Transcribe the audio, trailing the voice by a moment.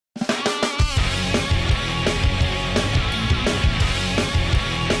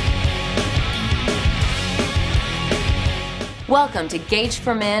Welcome to GAGE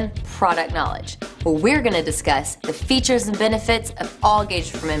for Men Product Knowledge, where we're going to discuss the features and benefits of all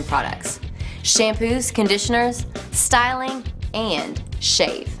GAGE for Men products: shampoos, conditioners, styling, and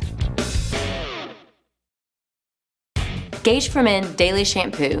shave. GAGE for Men Daily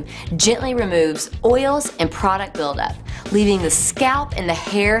Shampoo gently removes oils and product buildup, leaving the scalp and the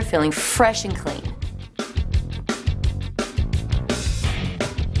hair feeling fresh and clean.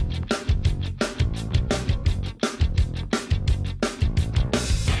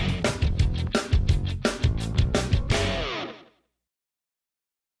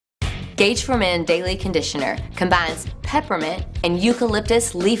 GAGE for Men Daily Conditioner combines peppermint and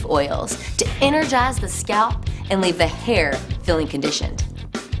eucalyptus leaf oils to energize the scalp and leave the hair feeling conditioned.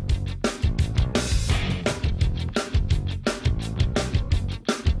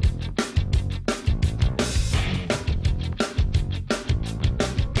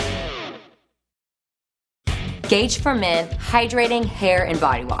 GAGE for Men Hydrating Hair and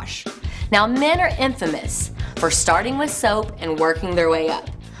Body Wash. Now, men are infamous for starting with soap and working their way up.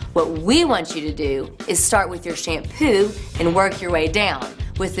 What we want you to do is start with your shampoo and work your way down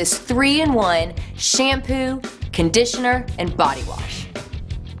with this 3-in-1 shampoo, conditioner, and body wash.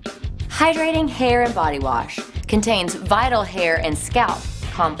 Hydrating Hair and Body Wash contains Vital Hair and Scalp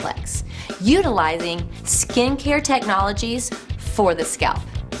Complex, utilizing skincare technologies for the scalp.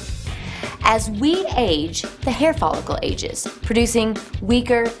 As we age, the hair follicle ages, producing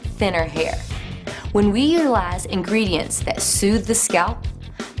weaker, thinner hair. When we utilize ingredients that soothe the scalp,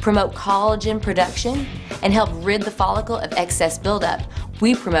 promote collagen production, and help rid the follicle of excess buildup,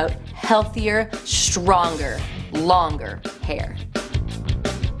 we promote healthier, stronger, longer hair.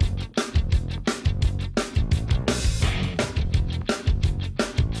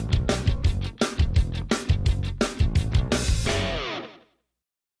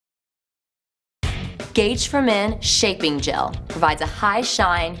 GAGE for Men Shaping Gel provides a high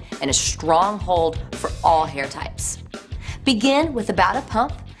shine and a strong hold for all hair types. Begin with about a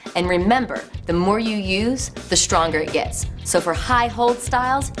pump, and remember, the more you use, the stronger it gets. So for high hold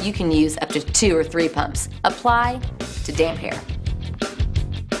styles, you can use up to 2 or 3 pumps. Apply to damp hair.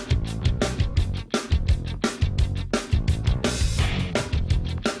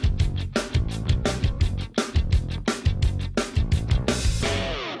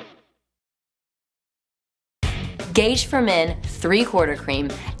 GAGE for Men 3/4 Cream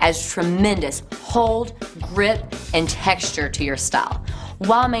adds tremendous hold, grip, and texture to your style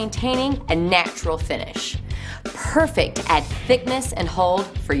while maintaining a natural finish. Perfect to add thickness and hold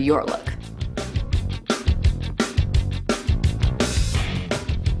for your look.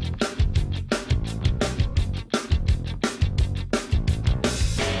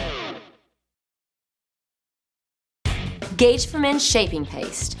 GAGE for Men Shaping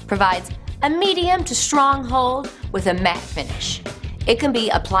Paste provides a medium to strong hold with a matte finish. It can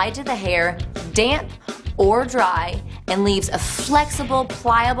be applied to the hair, damp or dry, and leaves a flexible,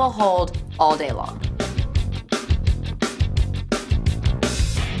 pliable hold all day long.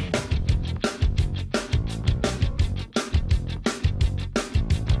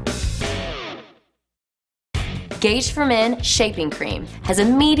 GAGE for Men Shaping Cream has a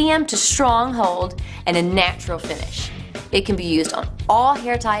medium to strong hold and a natural finish. It can be used on all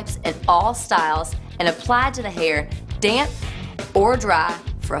hair types and all styles and applied to the hair, damp or dry,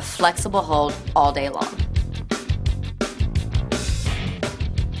 for a flexible hold all day long.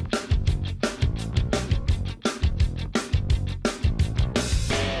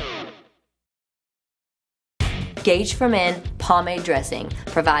 GAGE for Men Pomade Dressing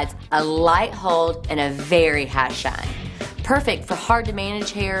provides a light hold and a very high shine. Perfect for hard to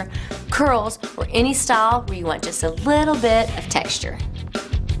manage hair, curls, or any style where you want just a little bit of texture.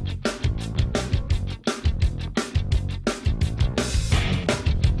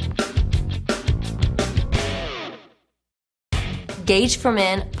 GAGE for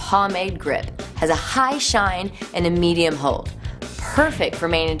Men Pomade Grip has a high shine and a medium hold. Perfect for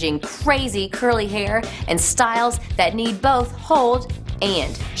managing crazy curly hair and styles that need both hold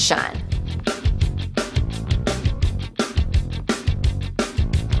and shine.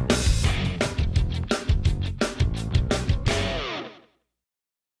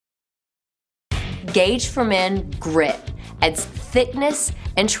 GAGE for Men Grit adds thickness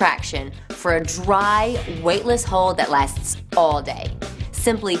and traction for a dry, weightless hold that lasts all day.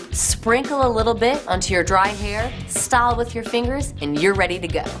 Simply sprinkle a little bit onto your dry hair, style with your fingers, and you're ready to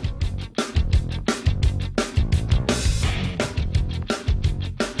go.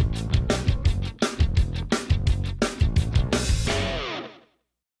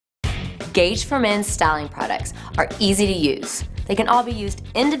 GAGE for Men styling products are easy to use. They can all be used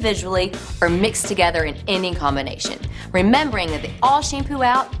individually or mixed together in any combination, remembering that they all shampoo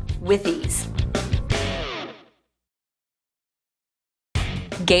out with ease.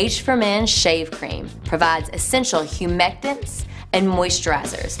 GAGE for Men Shave Cream provides essential humectants and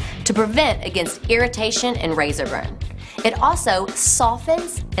moisturizers to prevent against irritation and razor burn. It also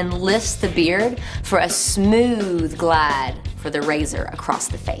softens and lifts the beard for a smooth glide for the razor across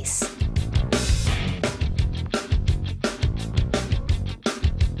the face.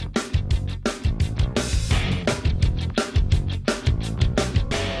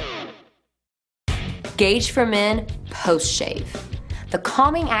 GAGE for Men Post Shave. The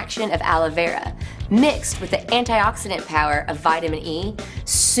calming action of aloe vera mixed with the antioxidant power of vitamin E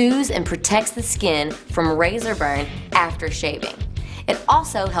soothes and protects the skin from razor burn after shaving. It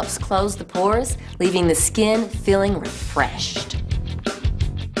also helps close the pores, leaving the skin feeling refreshed.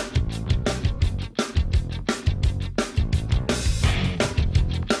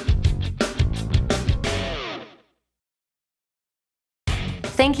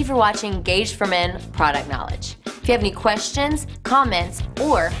 Thank you for watching GAGE for Men Product Knowledge. If you have any questions, comments,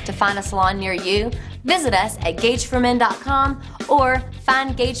 or to find a salon near you, visit us at gageformen.com or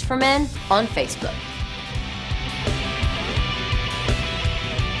find GAGE for Men on Facebook.